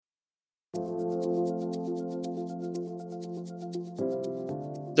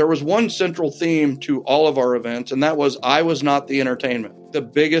There was one central theme to all of our events, and that was I was not the entertainment. The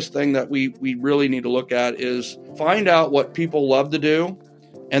biggest thing that we really need to look at is find out what people love to do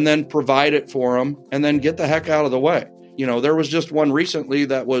and then provide it for them and then get the heck out of the way. You know, there was just one recently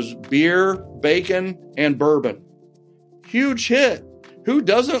that was beer, bacon, and bourbon. Huge hit. Who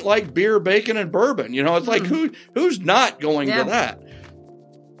doesn't like beer, bacon, and bourbon? You know, it's like who's not going to that?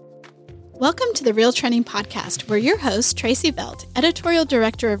 Welcome to the Real Trending Podcast, where your host, Tracy Velt, Editorial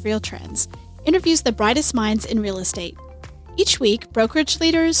Director of Real Trends, interviews the brightest minds in real estate. Each week, brokerage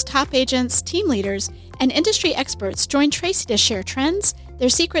leaders, top agents, team leaders, and industry experts join Tracy to share trends, their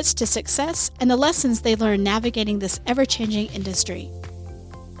secrets to success, and the lessons they learn navigating this ever-changing industry.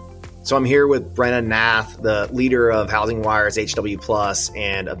 So I'm here with Brenna Nath, the leader of Housing Wire's HW Plus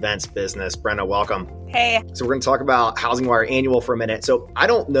and events business. Brenna, welcome. Hey. So we're going to talk about Housing Wire Annual for a minute. So I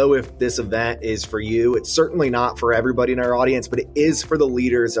don't know if this event is for you. It's certainly not for everybody in our audience, but it is for the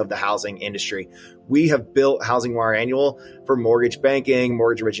leaders of the housing industry. We have built Housing Wire Annual for mortgage banking,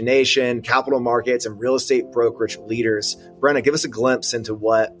 mortgage origination, capital markets, and real estate brokerage leaders. Brenna, give us a glimpse into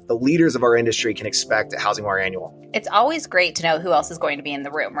what the leaders of our industry can expect at Housing Wire Annual. It's always great to know who else is going to be in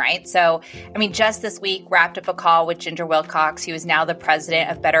the room, right? So, just this week, wrapped up a call with Ginger Wilcox, who is now the president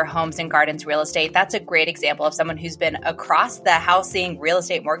of Better Homes and Gardens Real Estate. That's a great example of someone who's been across the housing, real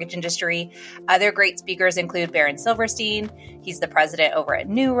estate, mortgage industry. Other great speakers include Baron Silverstein. He's the president over at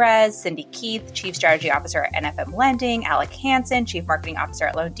New Res, Cindy Keith, Chief Strategy Officer at NFM Lending, Alec Hansen, Chief Marketing Officer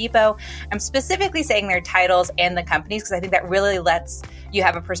at Loan Depot. I'm specifically saying their titles and the companies because I think that really lets you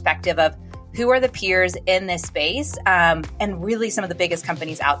have a perspective of who are the peers in this space and really some of the biggest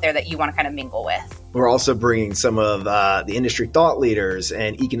companies out there that you want to kind of mingle with. We're also bringing some of the industry thought leaders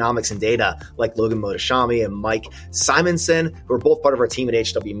and economics and data like Logan Motoshami and Mike Simonson, who are both part of our team at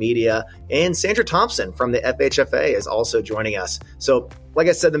HW Media, and Sandra Thompson from the FHFA is also joining us. So like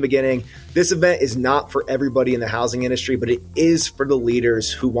I said in the beginning, this event is not for everybody in the housing industry, but it is for the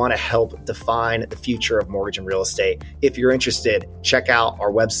leaders who want to help define the future of mortgage and real estate. If you're interested, check out our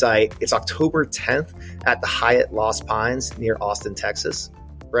website. It's October 10th at the Hyatt Lost Pines near Austin, Texas.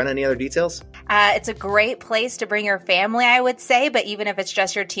 Brenna, any other details? It's a great place to bring your family, I would say, but even if it's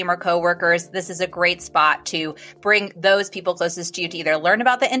just your team or coworkers, this is a great spot to bring those people closest to you to either learn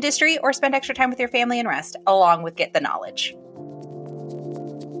about the industry or spend extra time with your family and rest, along with get the knowledge.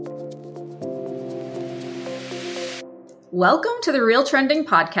 Welcome to the Real Trending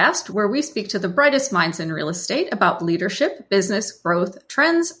Podcast, where we speak to the brightest minds in real estate about leadership, business, growth,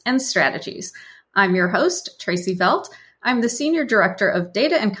 trends, and strategies. I'm your host, Tracy Velt. I'm the Senior Director of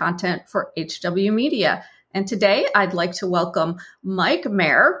Data and Content for HW Media. And today I'd like to welcome Mike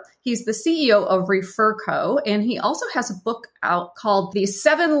Maher. He's the CEO of Referco, and he also has a book out called The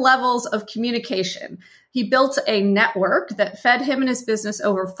 7 Levels of Communication. He built a network that fed him and his business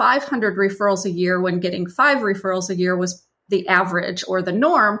over 500 referrals a year when getting 5 referrals a year was the average or the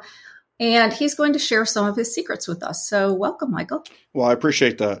norm. And he's going to share some of his secrets with us. So welcome, Michael. Well, I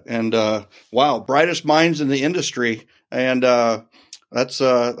appreciate that. And wow, brightest minds in the industry. And that's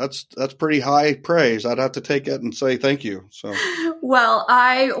pretty high praise. I'd have to take it and say thank you. So, well,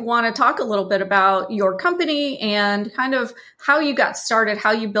 I want to talk a little bit about your company and kind of how you got started,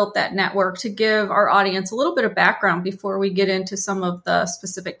 how you built that network, to give our audience a little bit of background before we get into some of the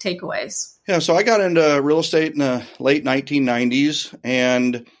specific takeaways. Yeah, so I got into real estate in the late 1990s,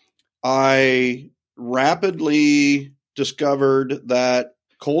 and I rapidly discovered that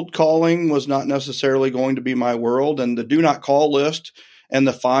cold calling was not necessarily going to be my world, and the do not call list and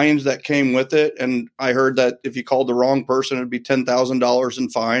the fines that came with it. And I heard that if you called the wrong person, it'd be $10,000 in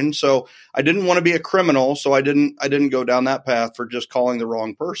fines. So I didn't want to be a criminal. So I didn't go down that path for just calling the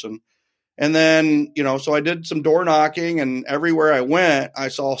wrong person. And then, so I did some door knocking, and everywhere I went, I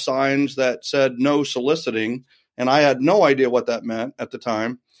saw signs that said no soliciting. And I had no idea what that meant at the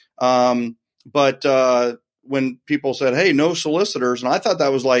time. But when people said, hey, no solicitors, and I thought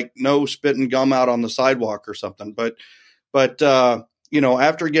that was like no spitting gum out on the sidewalk or something. But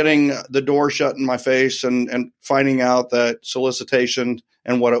after getting the door shut in my face and finding out that solicitation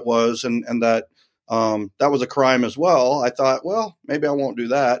and what it was and that that was a crime as well, I thought, well, maybe I won't do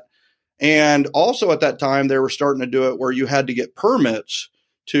that. And also at that time, they were starting to do it where you had to get permits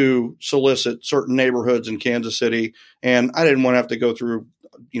to solicit certain neighborhoods in Kansas City. And I didn't want to have to go through,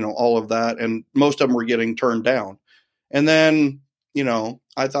 all of that. And most of them were getting turned down. And then,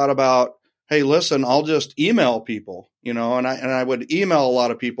 I thought about, hey, listen, I'll just email people, and I would email a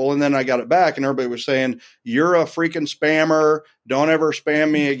lot of people. And then I got it back and everybody was saying, you're a freaking spammer. Don't ever spam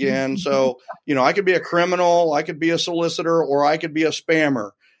me again. So, I could be a criminal, I could be a solicitor, or I could be a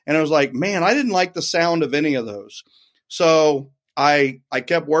spammer. And I was like, man, I didn't like the sound of any of those. So I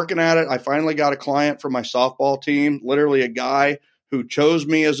kept working at it. I finally got a client from my softball team, literally a guy who chose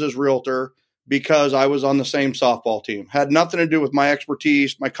me as his realtor because I was on the same softball team. Had nothing to do with my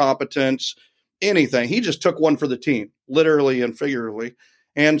expertise, my competence, anything. He just took one for the team, literally and figuratively.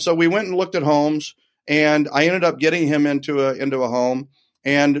 And so we went and looked at homes, and I ended up getting him into a home.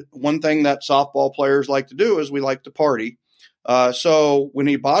 And one thing that softball players like to do is we like to party. So when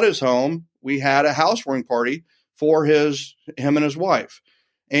he bought his home, we had a housewarming party for him and his wife.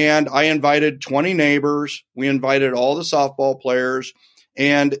 And I invited 20 neighbors. We invited all the softball players,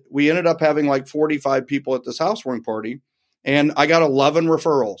 and we ended up having like 45 people at this housewarming party. And I got 11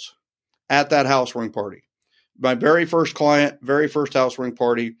 referrals at that housewarming party. My very first client, very first housewarming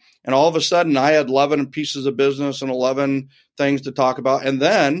party. And all of a sudden I had 11 pieces of business and 11 things to talk about. And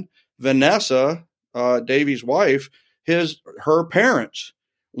then Vanessa, Davy's wife, her parents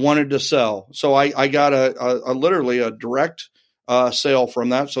wanted to sell. So I got a literally a direct sale from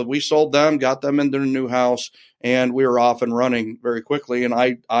that. So we sold them, got them into the new house, and we were off and running very quickly. And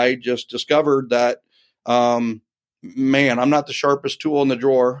I just discovered that, man, I'm not the sharpest tool in the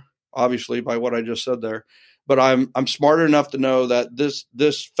drawer, obviously, by what I just said there, but I'm smart enough to know that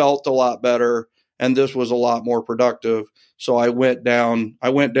this felt a lot better and this was a lot more productive. So I went down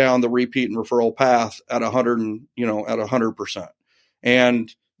the repeat and referral path at 100%.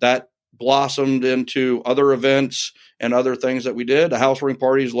 And that blossomed into other events and other things that we did. The housewarming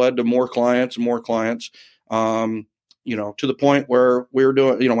parties led to more clients and more clients, to the point where we were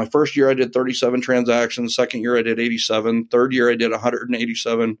doing, my first year I did 37 transactions. Second year I did 87. Third year I did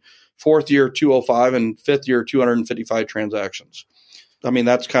 187. Fourth year, 205. And fifth year, 255 transactions. I mean,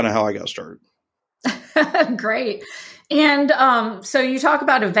 that's kind of how I got started. Great. And so you talk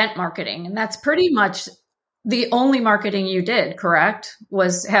about event marketing, and that's pretty much the only marketing you did, correct?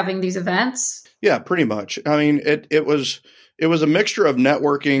 Was having these events? Yeah, pretty much. I mean, it was a mixture of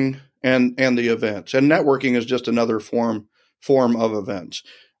networking and the events. And networking is just another form of events.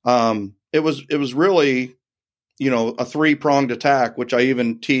 It was really, a three-pronged attack, which I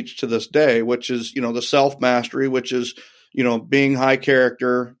even teach to this day, which is, the self-mastery, which is, being high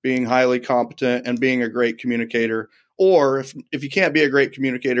character, being highly competent, and being a great communicator. Or if you can't be a great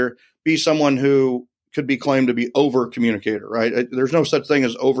communicator, be someone who could be claimed to be over communicator, right? There's no such thing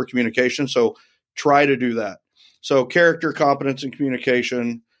as over communication. So try to do that. So character, competence, and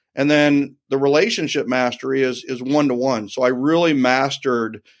communication. And then the relationship mastery is one-to-one. So I really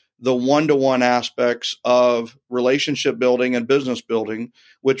mastered the one-to-one aspects of relationship building and business building,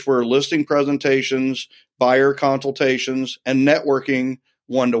 which were listing presentations, buyer consultations, and networking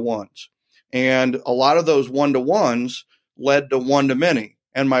one-to-ones. And a lot of those one-to-ones led to one-to-many.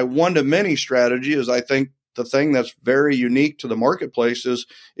 And my one-to-many strategy is, I think, the thing that's very unique to the marketplace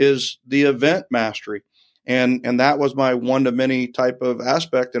is the event mastery. And that was my one-to-many type of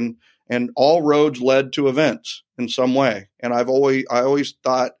aspect. And all roads led to events in some way. And I always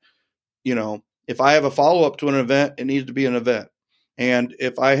thought, if I have a follow-up to an event, it needs to be an event. And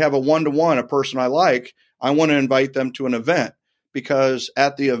if I have a one-to-one, a person I like, I want to invite them to an event, because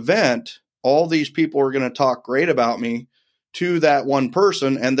at the event, all these people are going to talk great about me to that one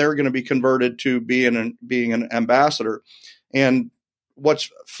person, and they're going to be converted to being an ambassador. And what's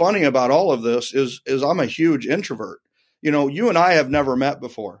funny about all of this is I'm a huge introvert. You and I have never met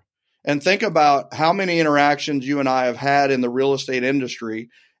before. And think about how many interactions you and I have had in the real estate industry.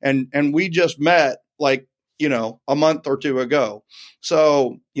 And we just met a month or two ago.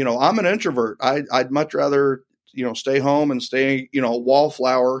 So, I'm an introvert. I'd much rather, stay home and stay, a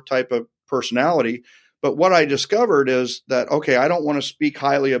wallflower type of personality. But what I discovered is that, okay, I don't want to speak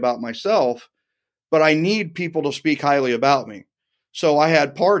highly about myself, but I need people to speak highly about me. So I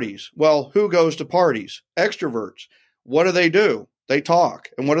had parties. Well, who goes to parties? Extroverts. What do? They talk.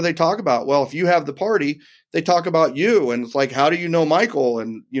 And what do they talk about? Well, if you have the party, they talk about you. And it's like, how do you know Michael?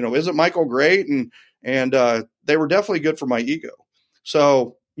 And, isn't Michael great? And they were definitely good for my ego.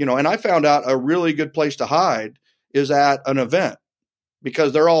 So, and I found out a really good place to hide is at an event,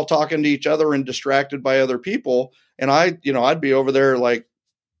 because they're all talking to each other and distracted by other people. And I'd be over there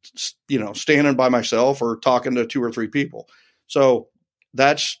standing by myself or talking to two or three people. So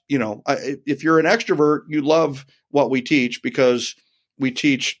that's, if you're an extrovert, you love what we teach because we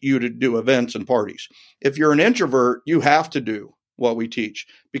teach you to do events and parties. If you're an introvert, you have to do what we teach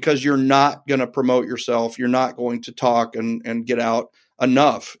because you're not going to promote yourself. You're not going to talk and get out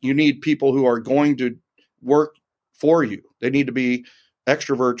enough. You need people who are going to work for you. They need to be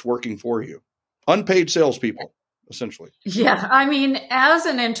extroverts working for you. Unpaid salespeople, essentially. Yeah. I mean, as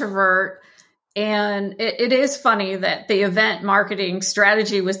an introvert, And it is funny that the event marketing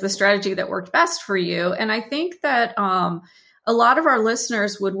strategy was the strategy that worked best for you. And I think that a lot of our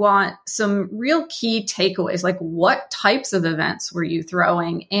listeners would want some real key takeaways, like what types of events were you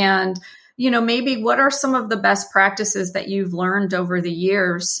throwing? And, maybe what are some of the best practices that you've learned over the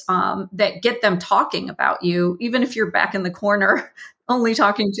years that get them talking about you, even if you're back in the corner only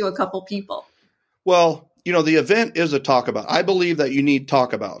talking to a couple people? Well, the event is a talk about. I believe that you need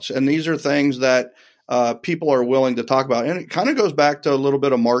talk abouts, and these are things that people are willing to talk about. And it kind of goes back to a little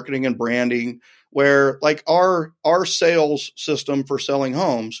bit of marketing and branding, where like our sales system for selling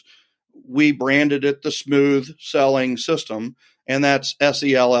homes, we branded it the Smooth Selling System, and that's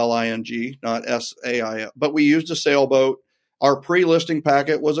SELLING, not SAIL. But we used a sailboat. Our pre-listing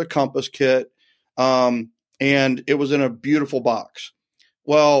packet was a compass kit, and it was in a beautiful box.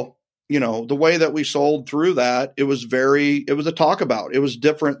 Well, the way that we sold through that, it was a talk about. It was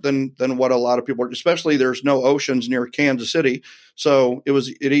different than what a lot of people, especially there's no oceans near Kansas City. So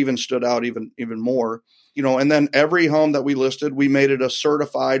it even stood out even more, and then every home that we listed, we made it a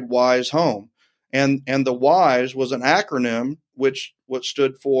certified WISE home. And the WISE was an acronym, which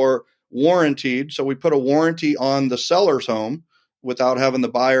stood for warranted. So we put a warranty on the seller's home without having the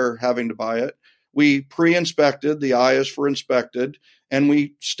buyer having to buy it. We pre-inspected, the I is for inspected, and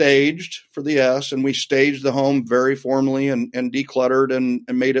we staged for the S, and we staged the home very formally and decluttered and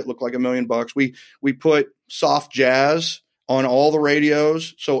made it look like $1 million. We put soft jazz on all the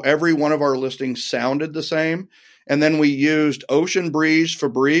radios, so every one of our listings sounded the same. And then we used Ocean Breeze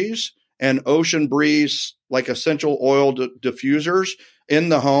Febreze and Ocean Breeze like essential oil diffusers in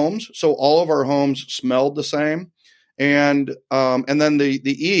the homes, so all of our homes smelled the same. And then the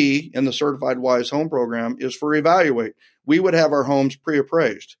E in the Certified WISE Home Program is for evaluate. We would have our homes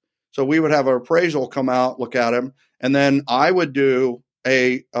pre-appraised. So we would have an appraisal come out, look at them, and then I would do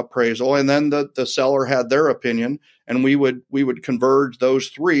a appraisal, and then the seller had their opinion, and we would converge those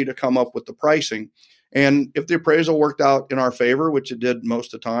three to come up with the pricing. And if the appraisal worked out in our favor, which it did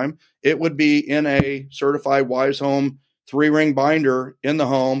most of the time, it would be in a Certified WISE Home 3-ring binder in the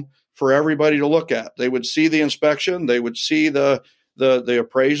home for everybody to look at. They would see the inspection, they would see the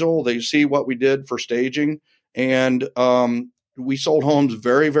appraisal, they see what we did for staging, and we sold homes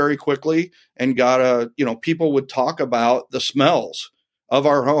very, very quickly and got people would talk about the smells of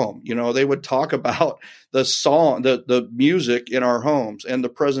our home. They would talk about the song, the music in our homes and the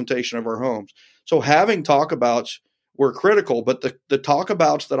presentation of our homes. So having talkabouts were critical, but the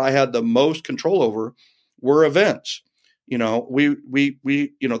talkabouts that I had the most control over were events.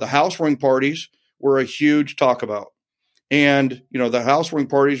 The housewarming parties were a huge talk about, and, the housewarming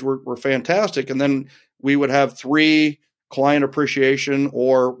parties were fantastic. And then we would have 3 client appreciation,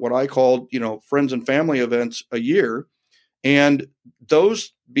 or what I called, friends and family events a year. And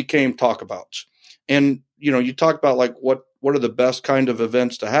those became talkabouts. And, you talk about like, what are the best kind of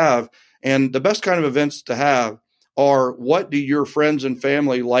events to have? And the best kind of events to have are, what do your friends and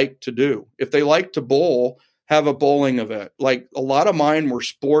family like to do? If they like to bowl, have a bowling event. Like a lot of mine were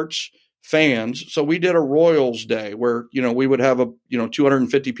sports fans. So we did a Royals day where, we would have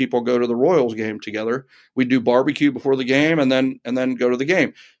 250 people go to the Royals game together. We'd do barbecue before the game and then go to the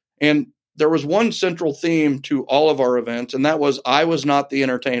game. And there was one central theme to all of our events, and that was, I was not the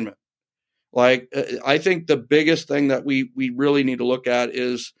entertainment. Like, I think the biggest thing that we really need to look at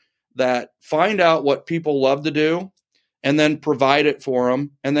is that find out what people love to do and then provide it for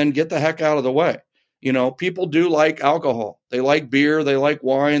them and then get the heck out of the way. People do like alcohol. They like beer. They like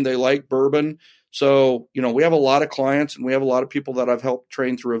wine. They like bourbon. So, we have a lot of clients and we have a lot of people that I've helped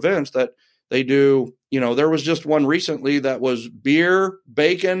train through events that they do. There was just one recently that was beer,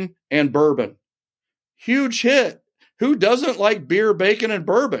 bacon, and bourbon. Huge hit. Who doesn't like beer, bacon, and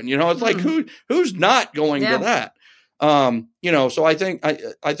bourbon? It's like, who's not going to that? So I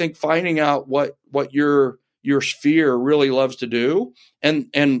think finding out what your sphere really loves to do and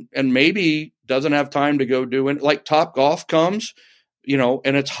maybe doesn't have time to go do it. Like Top Golf comes, and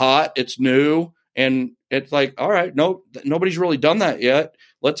it's hot, it's new, and it's like, all right, no, nobody's really done that yet.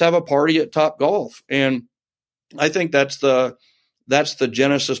 Let's have a party at Top Golf. And I think that's the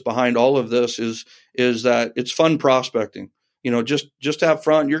genesis behind all of this is that it's fun prospecting. Just have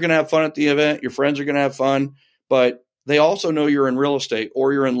fun. You're going to have fun at the event. Your friends are going to have fun, but they also know you're in real estate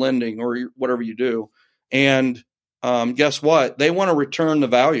or you're in lending or whatever you do. And guess what? They want to return the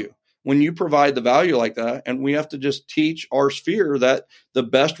value when you provide the value like that. And we have to just teach our sphere that the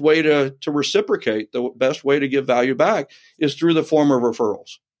best way to reciprocate, the best way to give value back is through the form of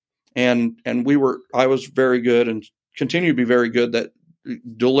referrals. And I was very good and continue to be very good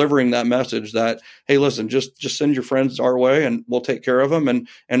delivering that message that, hey, listen, just send your friends our way and we'll take care of them.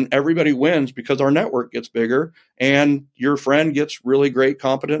 And everybody wins because our network gets bigger and your friend gets really great,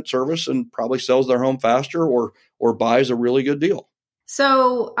 competent service and probably sells their home faster or buys a really good deal.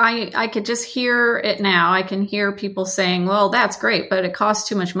 So I could just hear it now. I can hear people saying, well, that's great, but it costs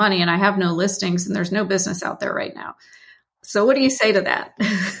too much money and I have no listings and there's no business out there right now. So what do you say to that?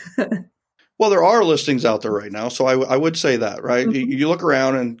 Well, there are listings out there right now. So I would say that, right? Mm-hmm. You look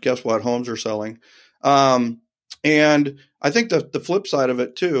around and guess what? Homes are selling. And I think the flip side of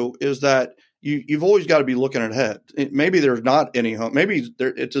it too is that you've always got to be looking ahead. Maybe there's not any home. Maybe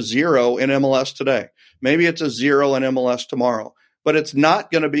it's a 0 in MLS today. Maybe it's a 0 in MLS tomorrow, but it's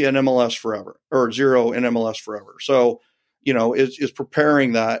not going to be an MLS forever or 0 in MLS forever. So, is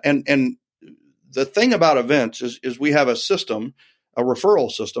preparing that. And the thing about events is we have a system, a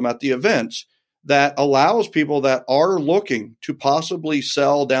referral system at the events that allows people that are looking to possibly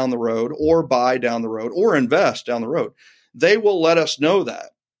sell down the road or buy down the road or invest down the road. They will let us know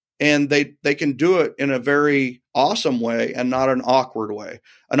that. And they can do it in a very awesome way and not an awkward way.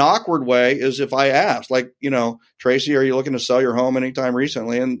 An awkward way is if I ask, like, Tracy, are you looking to sell your home anytime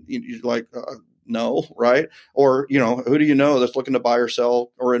recently? And you're like, no, right? Or, who do you know that's looking to buy or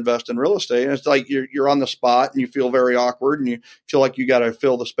sell or invest in real estate? And it's like you're on the spot and you feel very awkward and you feel like you got to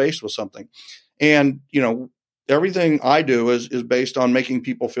fill the space with something. And, everything I do is based on making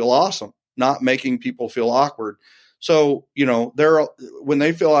people feel awesome, not making people feel awkward. So, when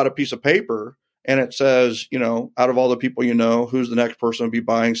they fill out a piece of paper and it says, out of all the people who's the next person to be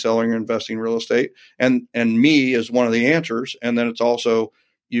buying, selling, or investing in real estate, and me is one of the answers, and then it's also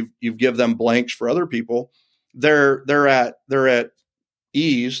you give them blanks for other people. They're at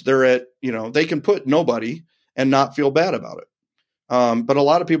ease. They're at they can put nobody and not feel bad about it. But a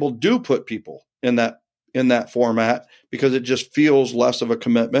lot of people do put people in that format because it just feels less of a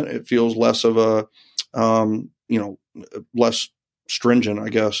commitment. It feels less of a less stringent, I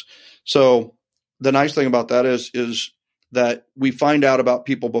guess. So the nice thing about that is that we find out about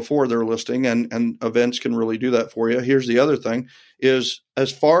people before they're listing, and events can really do that for you. Here's the other thing is,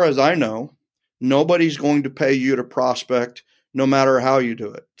 as far as I know, nobody's going to pay you to prospect no matter how you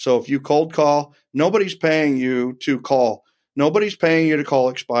do it. So if you cold call, nobody's paying you to call. Nobody's paying you to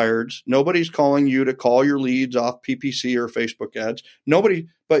call expireds. Nobody's calling you to call your leads off PPC or Facebook ads. Nobody,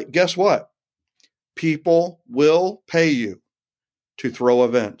 but guess what? People will pay you to throw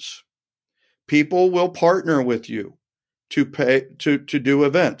events. People will partner with you to pay to do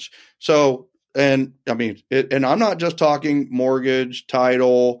events. So, and I mean, and I'm not just talking mortgage,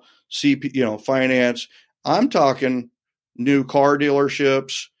 title, CP, finance. I'm talking new car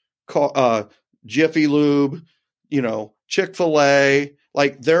dealerships, Jiffy Lube, Chick-fil-A.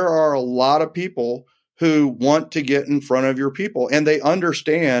 Like, there are a lot of people who want to get in front of your people, and they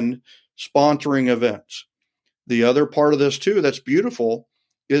understand sponsoring events. The other part of this too that's beautiful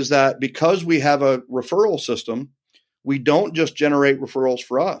is that because we have a referral system, we don't just generate referrals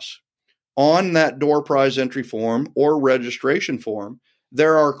for us. On that door prize entry form or registration form,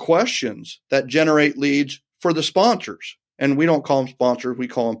 there are questions that generate leads for the sponsors. And we don't call them sponsors, we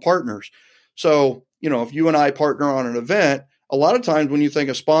call them partners. So, if you and I partner on an event, a lot of times when you think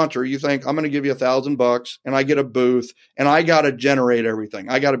a sponsor, you think, I'm going to give you $1,000 and I get a booth and I got to generate everything.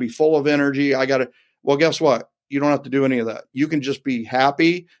 I got to be full of energy. Well, guess what? You don't have to do any of that. You can just be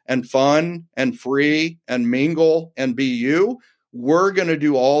happy and fun and free and mingle and be you. We're going to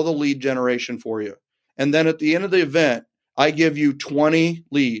do all the lead generation for you. And then at the end of the event, I give you 20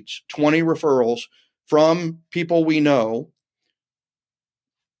 leads, 20 referrals from people we know.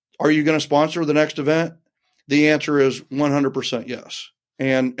 Are you going to sponsor the next event? The answer is 100% yes.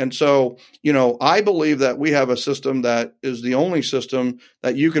 And so, I believe that we have a system that is the only system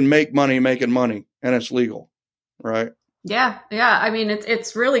that you can make money making money, and it's legal, right? Yeah. I mean,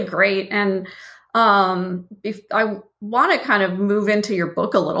 it's really great. And I want to kind of move into your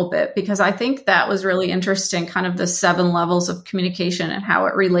book a little bit, because I think that was really interesting, kind of the 7 levels of communication and how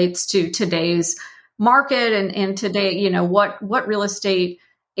it relates to today's market and today, what real estate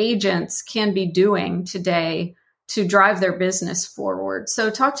agents can be doing today to drive their business forward.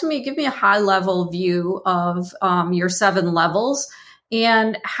 So give me a high level view of your 7 levels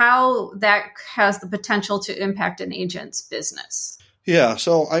and how that has the potential to impact an agent's business. Yeah.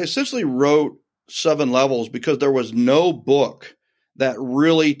 So I essentially wrote 7 levels because there was no book that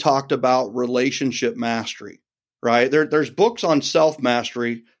really talked about relationship mastery, right? There's books on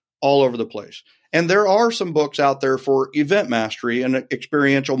self-mastery all over the place. And there are some books out there for event mastery and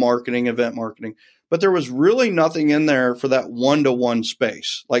experiential marketing, event marketing. but there was really nothing in there for that one-to-one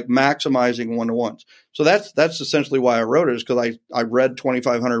space, like maximizing one-to-ones. So that's essentially why I wrote it, is because I read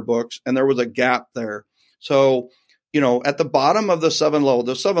 2,500 books and there was a gap there. So, at the bottom of the 7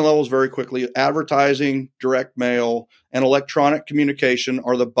 levels very quickly, advertising, direct mail, and electronic communication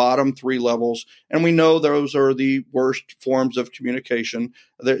are the bottom 3 levels. And we know those are the worst forms of communication.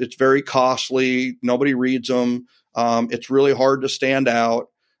 It's very costly. Nobody reads them. It's really hard to stand out.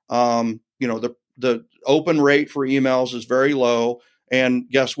 The open rate for emails is very low. And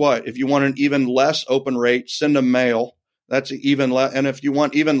guess what? If you want an even less open rate, send them mail. That's even less. And if you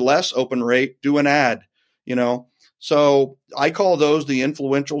want even less open rate, do an ad, So I call those the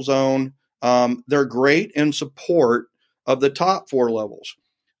influential zone. They're great in support of the top 4 levels.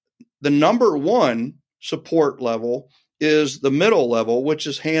 The number 1 support level is the middle level, which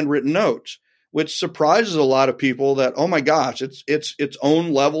is handwritten notes, which surprises a lot of people that, oh my gosh, it's its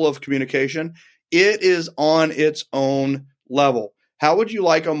own level of communication. It is on its own level. How would you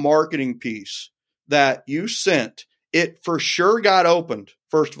like a marketing piece that you sent? It for sure got opened,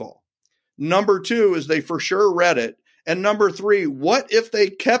 first of all. Number 2 is they for sure read it. And number 3, what if they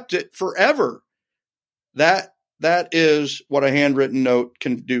kept it forever? That is what a handwritten note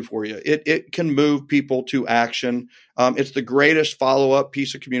can do for you. It can move people to action. It's the greatest follow-up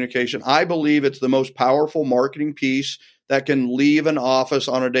piece of communication. I believe it's the most powerful marketing piece that can leave an office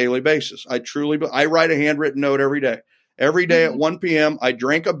on a daily basis. I write a handwritten note every day. Every day at 1 p.m., I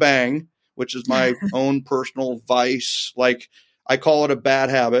drink a Bang, which is my own personal vice. Like, I call it a bad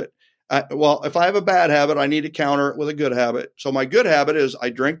habit. If I have a bad habit, I need to counter it with a good habit. So my good habit is I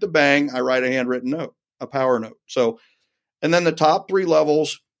drink the Bang, I write a handwritten note, a power note. So, and then the top 3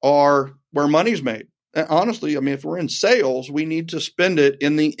 levels are where money's made. And honestly, if we're in sales, we need to spend it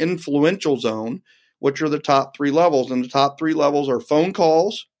in the influential zone, which are the top 3 levels. And the top 3 levels are phone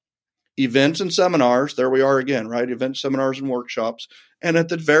calls, events and seminars. There we are again, right? Events, seminars, and workshops. And at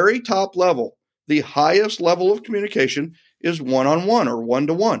the very top level, the highest level of communication is one-on-one or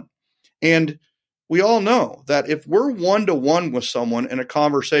one-to-one. And we all know that if we're one-to-one with someone in a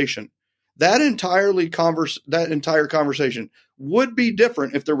conversation, that entire conversation would be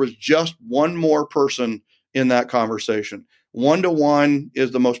different if there was just one more person in that conversation. One-to-one is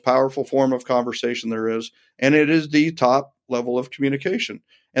the most powerful form of conversation there is, and it is the top level of communication.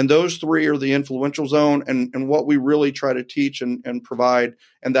 And those 3 are the influential zone. And what we really try to teach and provide,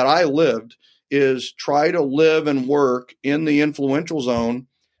 and that I lived, is try to live and work in the influential zone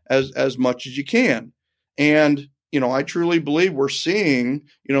as much as you can. And, I truly believe we're seeing,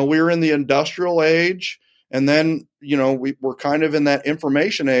 we're in the industrial age, and then, we're kind of in that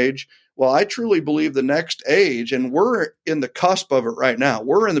information age. Well, I truly believe the next age, and we're in the cusp of it right now,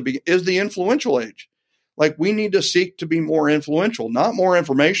 is the influential age. Like, we need to seek to be more influential, not more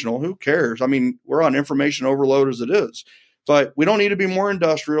informational. Who cares? We're on information overload as it is. But we don't need to be more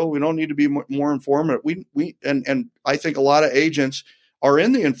industrial. We don't need to be more informative. And I think a lot of agents are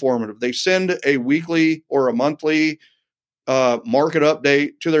in the informative. They send a weekly or a monthly market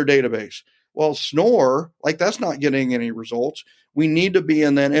update to their database. Well, snore, that's not getting any results. We need to be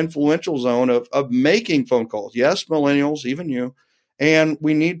in that influential zone of making phone calls. Yes, millennials, even you. And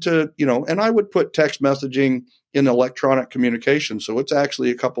we need to, and I would put text messaging in electronic communication. So it's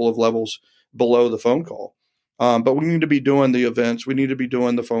actually a couple of levels below the phone call. But we need to be doing the events. We need to be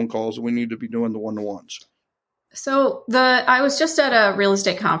doing the phone calls. And we need to be doing the one-to-ones. So I was just at a real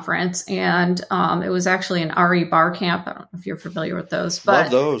estate conference, and it was actually an RE bar camp. I don't know if you're familiar with those, but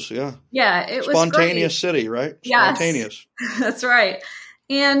love those. Yeah. Yeah. It was spontaneous city, right? Yes, spontaneous. That's right.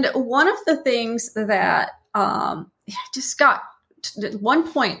 And one of the things that just got at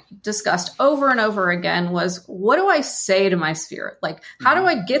one point discussed over and over again was, what do I say to my spirit? Like, how do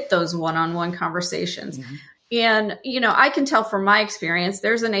I get those one-on-one conversations? Mm-hmm. And, I can tell from my experience,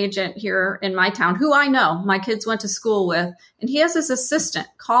 there's an agent here in my town who I know my kids went to school with, and he has his assistant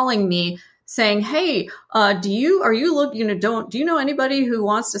calling me saying, hey, do you know anybody who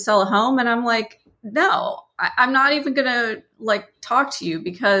wants to sell a home? And I'm like, no, I'm not even going to talk to you,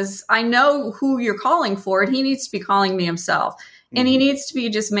 because I know who you're calling for, and he needs to be calling me himself. Mm-hmm. And he needs to be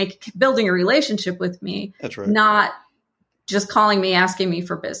just building a relationship with me. That's right. Not just calling me, asking me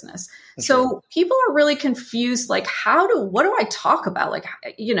for business. That's so right. People are really confused. Like, what do I talk about?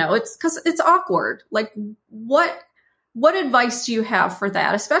 It's because it's awkward. Like, what advice do you have for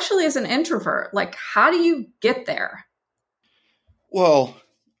that? Especially as an introvert, how do you get there? Well,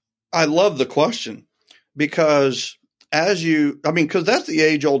 I love the question, because because that's the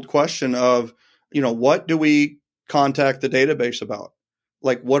age old question of, what do we contact the database about?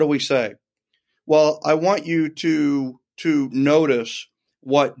 What do we say? Well, I want you to notice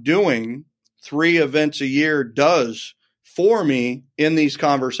what doing 3 events a year does for me in these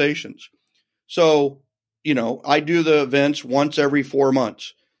conversations. So, I do the events once every 4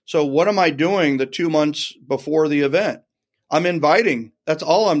 months. So what am I doing the 2 months before the event? I'm inviting. That's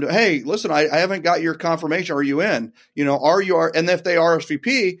all I'm doing. Hey, listen, I haven't got your confirmation. Are you in? And if they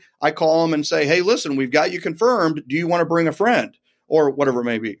RSVP, I call them and say, hey, listen, we've got you confirmed. Do you want to bring a friend or whatever it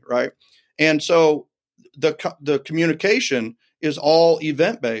may be? Right. And so the communication is all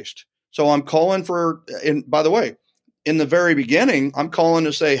event based. So I'm calling and by the way, in the very beginning, I'm calling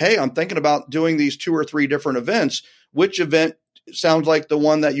to say, hey, I'm thinking about doing these 2 or 3 different events. Which event sounds like the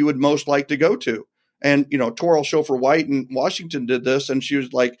one that you would most like to go to? And, Torrell Schofer White in Washington did this. And she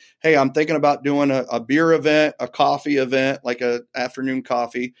was like, hey, I'm thinking about doing a beer event, a coffee event, like a afternoon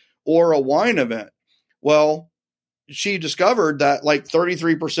coffee, or a wine event. Well, she discovered that like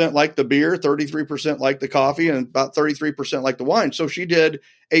 33% like the beer, 33% like the coffee, and about 33% like the wine. So she did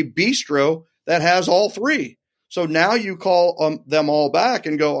a bistro that has all 3. So now you call them all back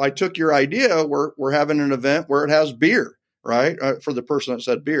and go, I took your idea. We're having an event where it has beer, right? For the person that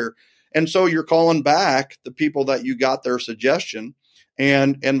said beer. And so you're calling back the people that you got their suggestion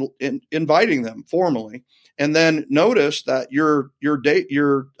and inviting them formally. And then notice that your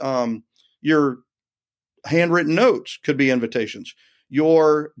handwritten notes could be invitations.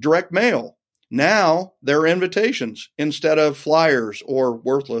 Your direct mail, now they're invitations instead of flyers or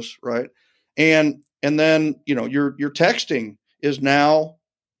worthless, right? And then, your texting is now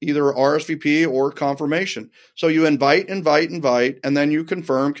either RSVP or confirmation. So you invite, and then you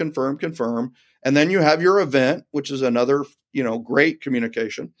confirm. And then you have your event, which is another, great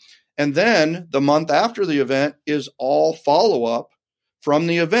communication. And then the month after the event is all follow-up from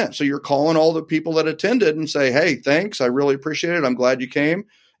the event. So you're calling all the people that attended and say, hey, thanks. I really appreciate it. I'm glad you came,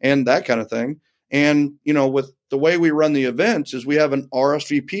 and that kind of thing. And, with the way we run the events is we have an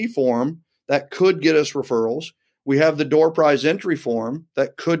RSVP form that could get us referrals. We have the door prize entry form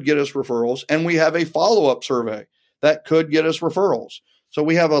that could get us referrals, and we have a follow-up survey that could get us referrals. So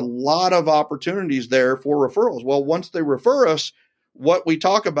we have a lot of opportunities there for referrals. Well, once they refer us, what we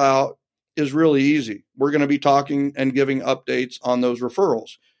talk about is really easy. We're going to be talking and giving updates on those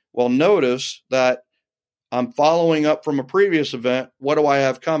referrals. Well, notice that I'm following up from a previous event. What do I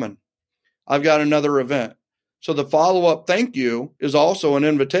have coming? I've got another event. So the follow-up thank you is also an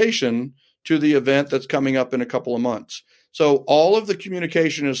invitation to the event that's coming up in a couple of months. So all of the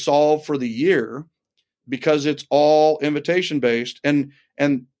communication is solved for the year because it's all invitation based. And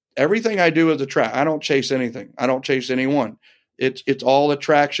everything I do is attract. I don't chase anything. I don't chase anyone. It's all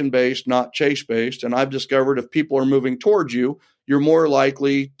attraction based, not chase based. And I've discovered if people are moving towards you, you're more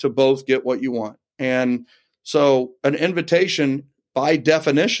likely to both get what you want. And so an invitation by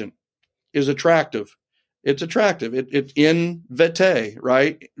definition is attractive. It's attractive. It's in vitae,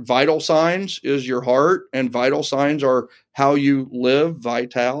 right? Vital signs is your heart, and vital signs are how you live.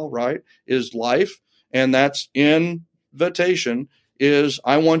 Vital, right, is life. And that's invitation is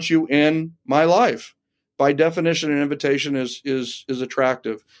I want you in my life. By definition, an invitation is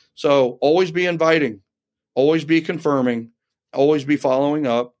attractive. So always be inviting, always be confirming, always be following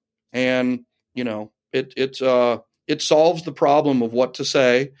up. And, it solves the problem of what to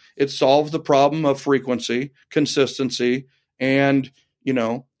say. It solves the problem of frequency, consistency. And,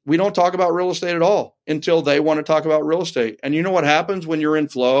 we don't talk about real estate at all until they want to talk about real estate. And you know what happens when you're in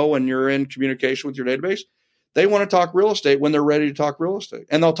flow and you're in communication with your database? They want to talk real estate when they're ready to talk real estate.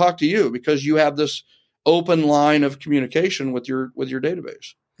 And they'll talk to you because you have this open line of communication with your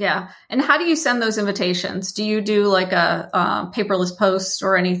database. Yeah. And how do you send those invitations? Do you do like a paperless post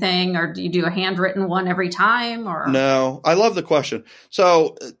or anything, or do you do a handwritten one every time? Or no, I love the question.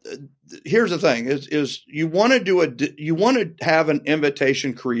 So here's the thing: is you want to have an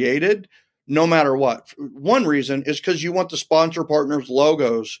invitation created, no matter what. One reason is because you want the sponsor partners'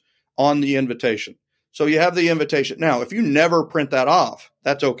 logos on the invitation. So you have the invitation. Now, if you never print that off,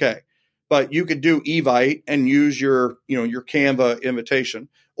 that's okay. But you could do Evite and use your Canva invitation,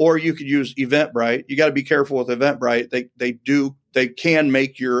 or you could use Eventbrite. You got to be careful with Eventbrite. They can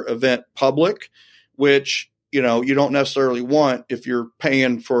make your event public, which, you don't necessarily want if you're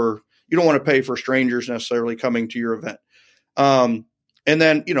paying for, you don't want to pay for strangers necessarily coming to your event. And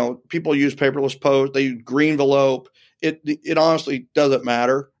then, people use paperless post, they use Greenvelope. It honestly doesn't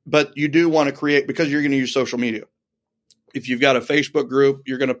matter, but you do want to create, because you're going to use social media. If you've got a Facebook group,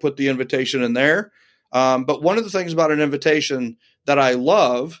 you're going to put the invitation in there. But one of the things about an invitation that I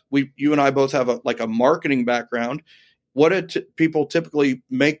love, you and I both have a marketing background. What people typically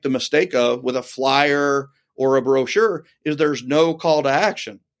make the mistake of with a flyer or a brochure is there's no call to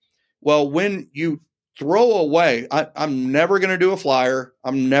action. Well, when you throw away. I'm never going to do a flyer.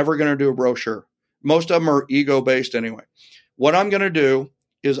 I'm never going to do a brochure. Most of them are ego-based anyway. What I'm going to do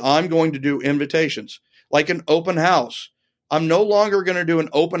is I'm going to do invitations, like an open house. I'm no longer going to do an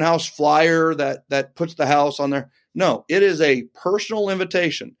open house flyer that puts the house on there. No, it is a personal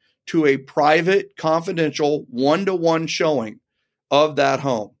invitation to a private, confidential, one-to-one showing of that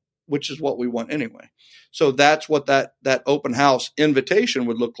home, which is what we want anyway. So that's what that open house invitation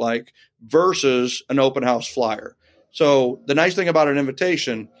would look like versus an open house flyer. So the nice thing about an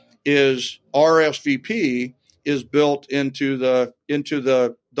invitation is RSVP is built into the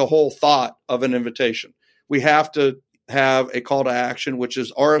whole thought of an invitation. We have to have a call to action, which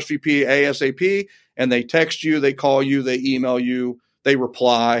is RSVP ASAP, and they text you, they call you, they email you, they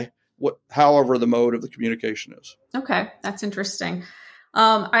reply, however the mode of the communication is. Okay, that's interesting.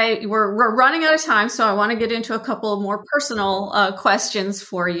 We're running out of time, so I want to get into a couple of more personal questions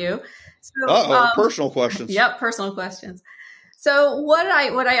for you. So, personal questions. Yep, personal questions. So what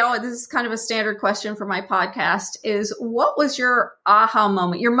I always, this is kind of a standard question for my podcast, is what was your aha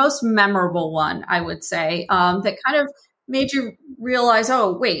moment, your most memorable one, I would say, that kind of made you realize,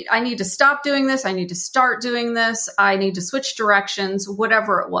 oh, wait, I need to stop doing this. I need to start doing this. I need to switch directions,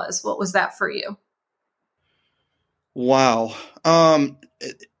 whatever it was. What was that for you? Wow. Do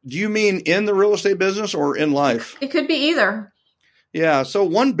you mean in the real estate business or in life? It could be either. Yeah. So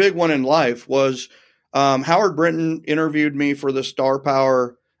one big one in life was Howard Brinton interviewed me for the Star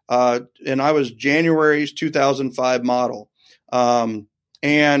Power, and I was January's 2005 model.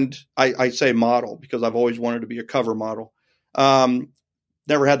 And I say model because I've always wanted to be a cover model.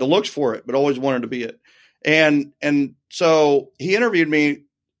 Never had the looks for it, but always wanted to be it. And so he interviewed me.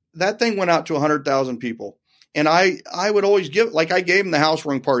 That thing went out to 100,000 people. And I would always give, like I gave him the house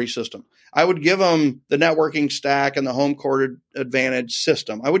rung party system. I would give them the networking stack and the home court advantage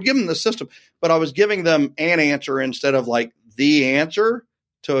system. I would give them the system, but I was giving them an answer instead of like the answer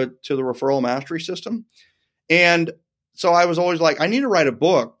to the referral mastery system. And so I was always like, I need to write a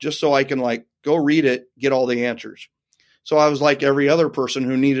book just so I can like go read it, get all the answers. So I was like every other person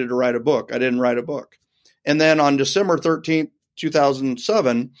who needed to write a book. I didn't write a book. And then on December 13th,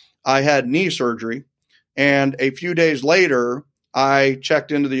 2007, I had knee surgery. And a few days later, I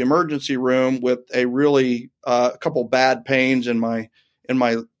checked into the emergency room with a really couple bad pains in my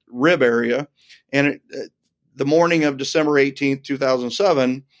rib area. And the morning of December 18th,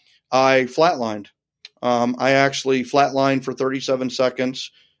 2007, I flatlined. I actually flatlined for 37 seconds.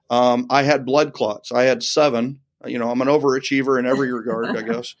 I had blood clots. I had 7. I'm an overachiever in every regard, I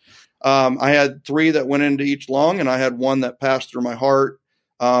guess. I had 3 that went into each lung, and I had 1 that passed through my heart.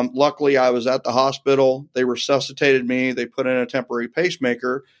 Luckily, I was at the hospital. They resuscitated me. They put in a temporary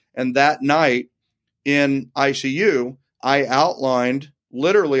pacemaker. And that night in ICU, I outlined,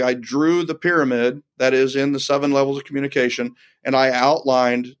 literally, I drew the pyramid that is in the 7 levels of communication. And I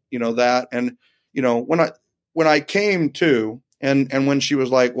outlined, that. And, when I came to, and when she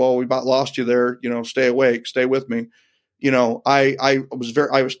was like, well, we about lost you there, stay awake, stay with me. I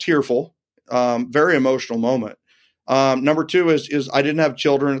was tearful, very emotional moment. Number 2 is I didn't have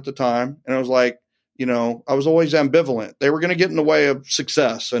children at the time. And I was like, I was always ambivalent. They were going to get in the way of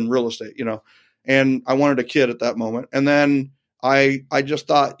success in real estate, and I wanted a kid at that moment. And then I just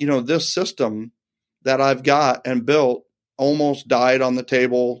thought, this system that I've got and built almost died on the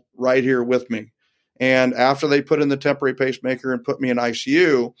table right here with me. And after they put in the temporary pacemaker and put me in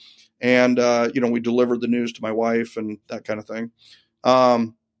ICU and, we delivered the news to my wife and that kind of thing.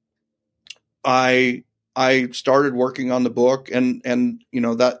 I started working on the book and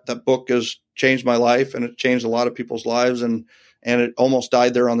that book has changed my life and it changed a lot of people's lives and it almost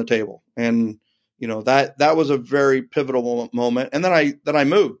died there on the table. And, that was a very pivotal moment. And then I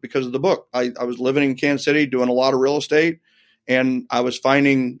moved because of the book. I was living in Kansas City doing a lot of real estate and I was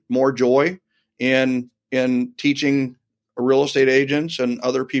finding more joy in teaching real estate agents and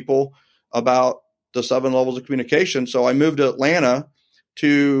other people about the 7 levels of communication. So I moved to Atlanta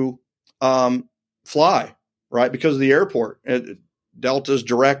to, fly, right? Because of the airport. Delta's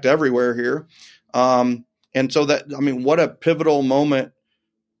direct everywhere here. And so what a pivotal moment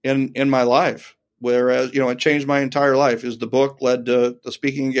in my life, whereas, it changed my entire life. Is the book led to the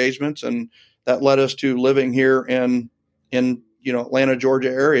speaking engagements and that led us to living here in Atlanta, Georgia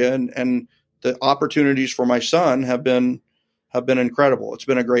area. And the opportunities for my son have been incredible. It's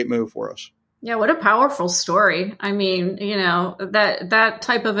been a great move for us. Yeah, what a powerful story. I mean, that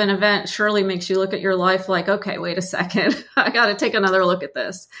type of an event surely makes you look at your life like, okay, wait a second, I got to take another look at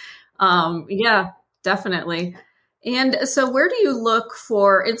this. Yeah, definitely. And so where do you look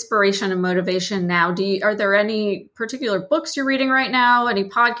for inspiration and motivation now? Are there any particular books you're reading right now? Any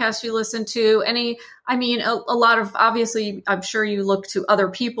podcasts you listen to? A lot of, obviously, I'm sure you look to other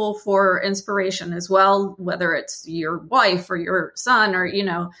people for inspiration as well, whether it's your wife or your son or,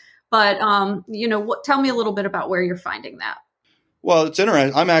 tell me a little bit about where you're finding that. Well, it's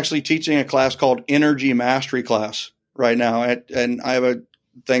interesting. I'm actually teaching a class called Energy Mastery class right now. And I have a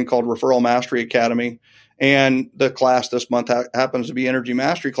thing called Referral Mastery Academy. And the class this month happens to be Energy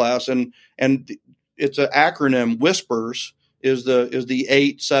Mastery class. And it's an acronym. Whispers is the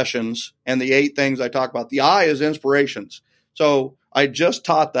 8 sessions and the 8 things I talk about. The I is inspirations. So I just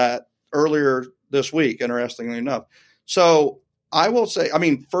taught that earlier this week, interestingly enough. So I will say,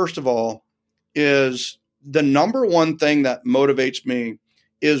 first of all, is the number one thing that motivates me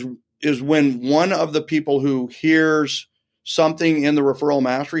is when one of the people who hears something in the referral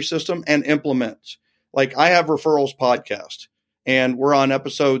mastery system and implements. Like I have Referrals podcast and we're on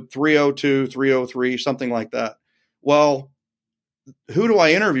episode 302, 303, something like that. Well, who do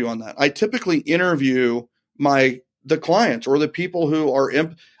I interview on that? I typically interview the clients or the people who are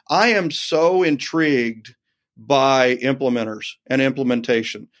I am so intrigued by implementers and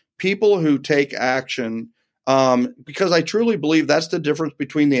implementation, people who take action, because I truly believe that's the difference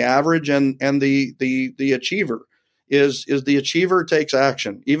between the average and the achiever is the achiever takes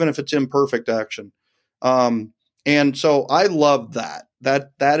action, even if it's imperfect action. And so I love that.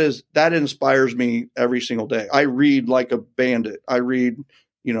 That inspires me every single day. I read like a bandit. I read,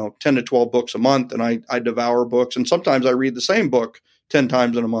 10 to 12 books a month, and I devour books. And sometimes I read the same book 10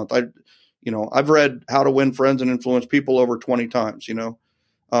 times in a month. I've read How to Win Friends and Influence People over 20 times,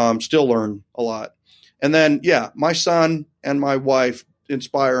 still learn a lot. And then, my son and my wife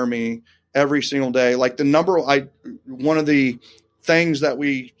inspire me every single day. Like one of the things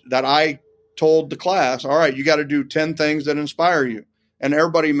that I told the class, all right, you got to do 10 things that inspire you. And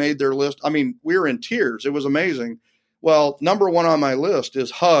everybody made their list. We were in tears. It was amazing. Well, number one on my list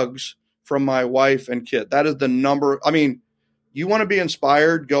is hugs from my wife and kid. That is the number. You want to be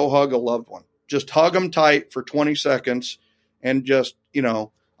inspired, go hug a loved one. Just hug them tight for 20 seconds and just,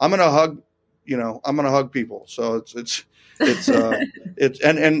 I'm going to hug people. So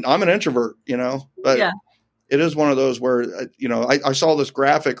and I'm an introvert, but yeah. It is one of those where, I saw this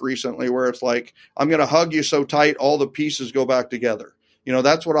graphic recently where it's like, I'm going to hug you so tight, all the pieces go back together.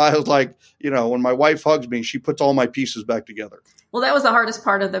 That's what I was like, when my wife hugs me, she puts all my pieces back together. Well, that was the hardest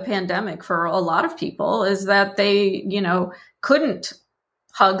part of the pandemic for a lot of people is that they, couldn't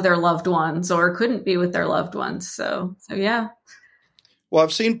hug their loved ones or couldn't be with their loved ones. So yeah. Well,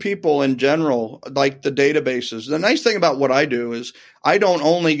 I've seen people in general, like the databases. The nice thing about what I do is I don't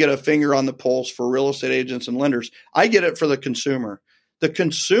only get a finger on the pulse for real estate agents and lenders. I get it for the consumer. The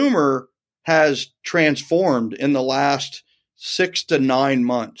consumer has transformed in the last 6 to 9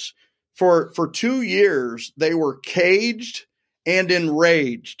 months. For 2 years, they were caged and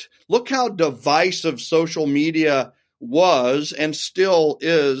enraged. Look how divisive social media was and still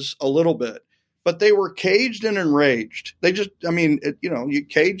is a little bit. But they were caged and enraged. They just, you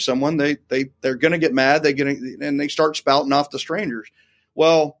cage someone, they're going to get mad. And they start spouting off the strangers.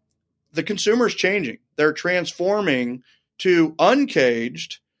 Well, the consumer's changing. They're transforming to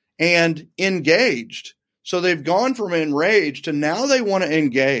uncaged and engaged. So they've gone from enraged to now they want to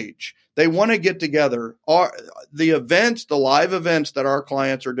engage. They want to get together. The live events that our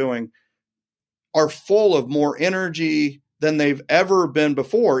clients are doing are full of more energy than they've ever been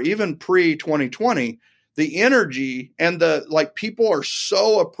before, even pre-2020. The energy and people are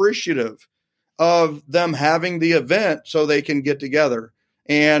so appreciative of them having the event so they can get together.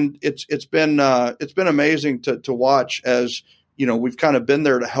 And it's been amazing to watch as, we've kind of been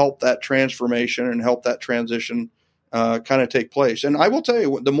there to help that transformation and help that transition kind of take place. And I will tell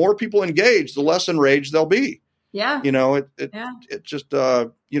you, the more people engage, the less enraged they'll be. Yeah. It's just,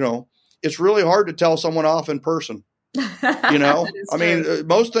 it's really hard to tell someone off in person.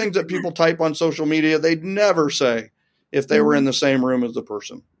 Most things that people type on social media, they'd never say if they were in the same room as the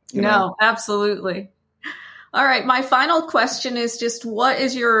person. No, absolutely. All right. My final question is just what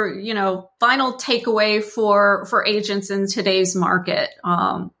is your, final takeaway for agents in today's market?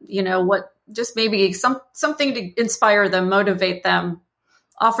 What just maybe something to inspire them, motivate them,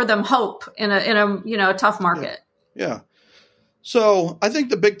 offer them hope in a tough market. Yeah. So I think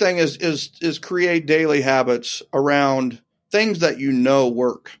the big thing is create daily habits around things that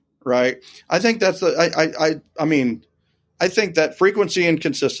work, right? I think that's I think that frequency and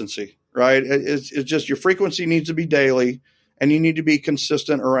consistency, right? It's just your frequency needs to be daily and you need to be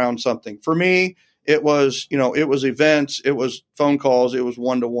consistent around something. For me, it was events, it was phone calls, it was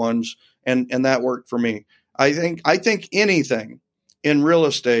one-to-ones, and that worked for me. I think anything in real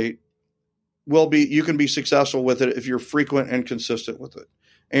estate you can be successful with it if you're frequent and consistent with it.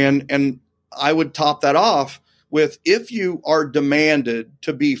 And I would top that off with, if you are demanded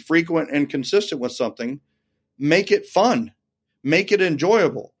to be frequent and consistent with something, make it fun, make it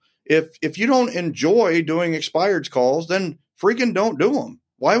enjoyable. If you don't enjoy doing expired calls, then freaking don't do them.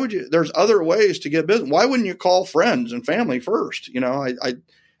 Why would you? There's other ways to get business. Why wouldn't you call friends and family first?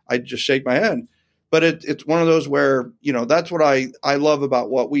 I just shake my head. But it's one of those where, that's what I love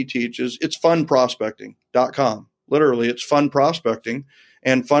about what we teach is it's funprospecting.com. Literally, it's fun prospecting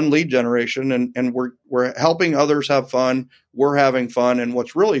and fun lead generation. And we're helping others have fun. We're having fun. And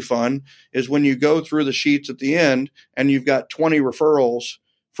what's really fun is when you go through the sheets at the end and you've got 20 referrals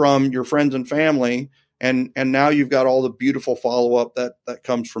from your friends and family. And now you've got all the beautiful follow-up that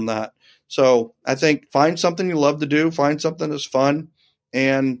comes from that. So I think find something you love to do, find something that's fun,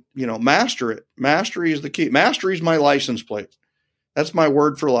 and, master it. Mastery is the key. Mastery is my license plate. That's my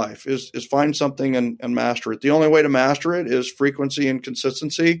word for life is find something and master it. The only way to master it is frequency and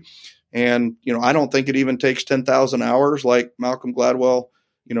consistency. And, I don't think it even takes 10,000 hours like Malcolm Gladwell,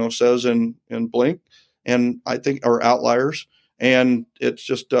 says in Blink, and I think, or Outliers. And it's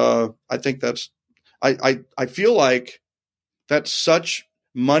just, I think I feel like that's such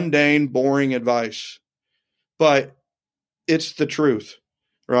mundane, boring advice, but it's the truth,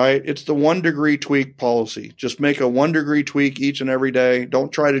 right? It's the 1 degree tweak policy. Just make a 1 degree tweak each and every day.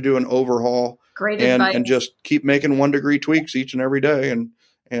 Don't try to do an overhaul. Great advice. And just keep making 1 degree tweaks each and every day and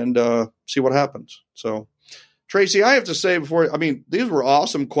see what happens. So, Tracy, I have to say these were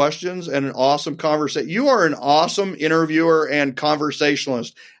awesome questions and an awesome conversation. You are an awesome interviewer and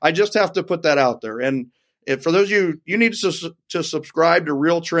conversationalist. I just have to put that out there. And for those of you need to subscribe to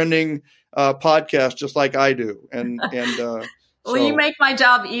Real Trending podcast, just like I do. Well, you make my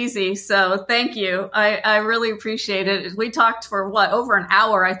job easy. So thank you. I really appreciate it. We talked for over an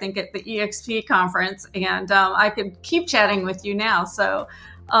hour, I think, at the EXP conference, and I could keep chatting with you now. So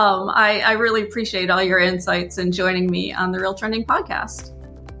I really appreciate all your insights and joining me on the Real Trending podcast.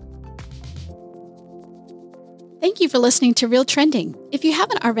 Thank you for listening to Real Trending. If you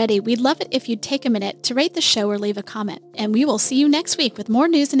haven't already, we'd love it if you'd take a minute to rate the show or leave a comment. And we will see you next week with more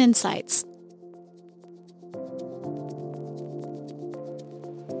news and insights.